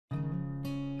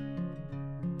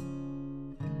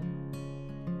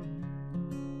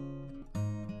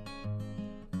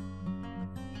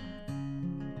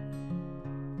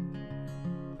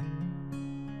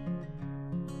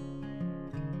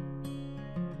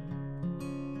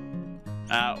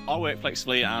I work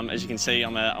flexibly. As you can see,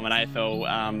 I'm an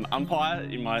AFL umpire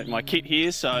in my kit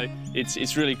here, so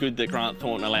it's really good that Grant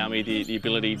Thornton allow me the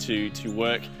ability to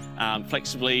work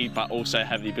flexibly, but also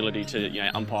have the ability to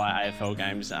umpire AFL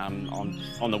games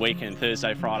on the weekend,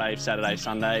 Thursday, Friday, Saturday,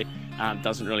 Sunday.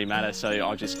 Doesn't really matter, so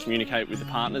I just communicate with the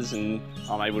partners and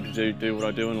I'm able to do what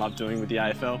I do and love doing with the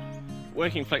AFL.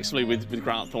 Working flexibly with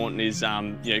Grant Thornton is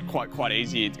quite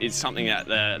easy. It's something at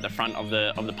the front of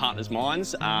the partners'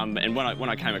 minds. And when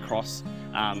I came across,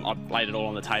 I laid it all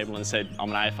on the table and said,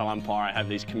 I'm an AFL umpire. I have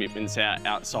these commitments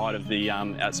outside of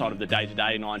the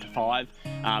day-to-day 9 to 5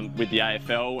 with the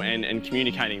AFL, and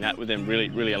communicating that with them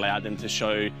really allowed them to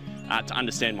show. To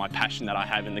understand my passion that I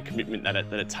have and the commitment that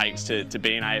it takes to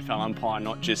be an AFL umpire,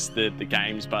 not just the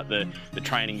games but the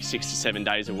training 6 to 7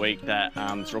 days a week that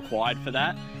is required for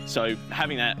that. So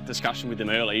having that discussion with them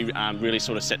early really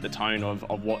sort of set the tone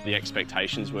of what the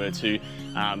expectations were to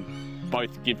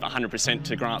both give 100%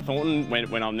 to Grant Thornton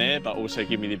when I'm there, but also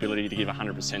give me the ability to give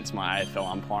 100% to my AFL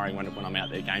umpiring when I'm out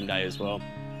there game day as well.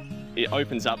 It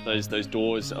opens up those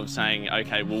doors of saying,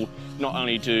 okay, well, not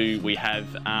only do we have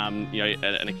a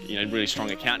really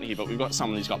strong accountant here, but we've got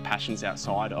someone who's got passions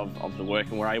outside of the work,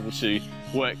 and we're able to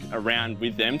work around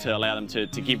with them to allow them to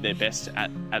give their best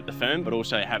at the firm, but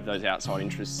also have those outside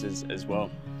interests as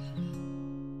well.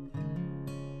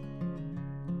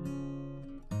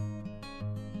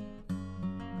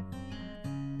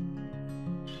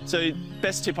 So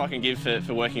best tip I can give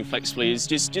for working flexibly is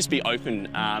just be open.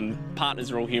 Partners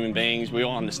are all human beings. We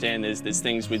all understand there's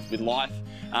things with life.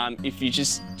 If you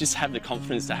just have the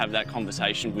confidence to have that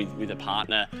conversation with a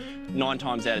partner, 9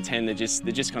 times out of 10 they're just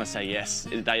going to say yes.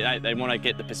 They want to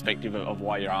get the perspective of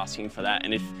why you're asking for that.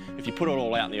 And if you put it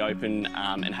all out in the open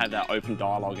and have that open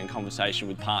dialogue and conversation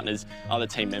with partners, other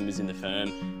team members in the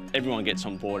firm, everyone gets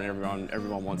on board and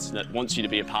everyone wants you to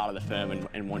be a part of the firm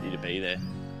and want you to be there.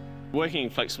 Working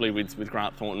flexibly with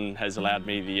Grant Thornton has allowed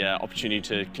me the opportunity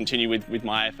to continue with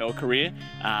my AFL career.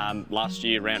 Last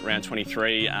year, round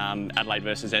 23, Adelaide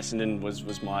versus Essendon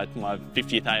was my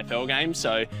 50th AFL game.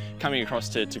 So coming across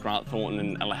to Grant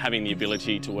Thornton and having the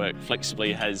ability to work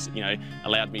flexibly has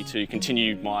allowed me to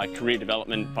continue my career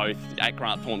development both at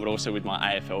Grant Thornton but also with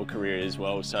my AFL career as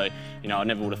well. So I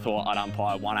never would have thought I'd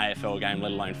umpire one AFL game,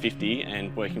 let alone 50,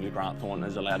 and working with Grant Thornton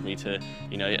has allowed me to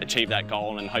achieve that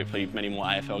goal and hopefully many more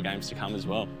AFL games to come as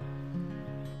well.